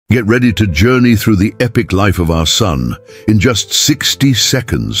Get ready to journey through the epic life of our sun. In just 60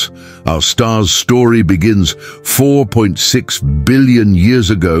 seconds, our star's story begins 4.6 billion years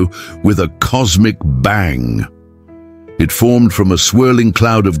ago with a cosmic bang. It formed from a swirling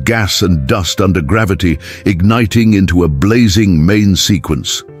cloud of gas and dust under gravity, igniting into a blazing main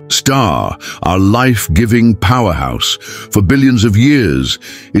sequence. Star, our life-giving powerhouse. For billions of years,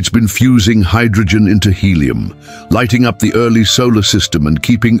 it's been fusing hydrogen into helium, lighting up the early solar system and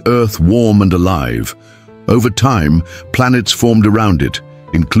keeping Earth warm and alive. Over time, planets formed around it,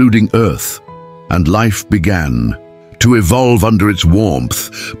 including Earth, and life began to evolve under its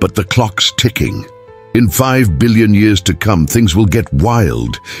warmth, but the clock's ticking. In 5 billion years to come, things will get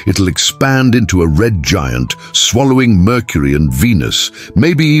wild. It'll expand into a red giant, swallowing Mercury and Venus,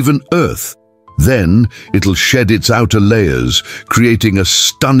 maybe even Earth. Then, it'll shed its outer layers, creating a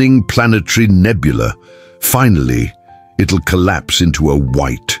stunning planetary nebula. Finally, it'll collapse into a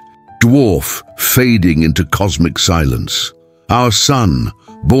white dwarf, fading into cosmic silence. Our sun,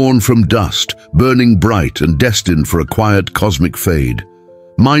 born from dust, burning bright and destined for a quiet cosmic fade.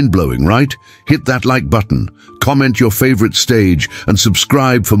 Mind-blowing, right? Hit that like button, comment your favorite stage, and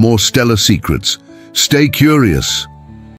subscribe for more stellar secrets. Stay curious.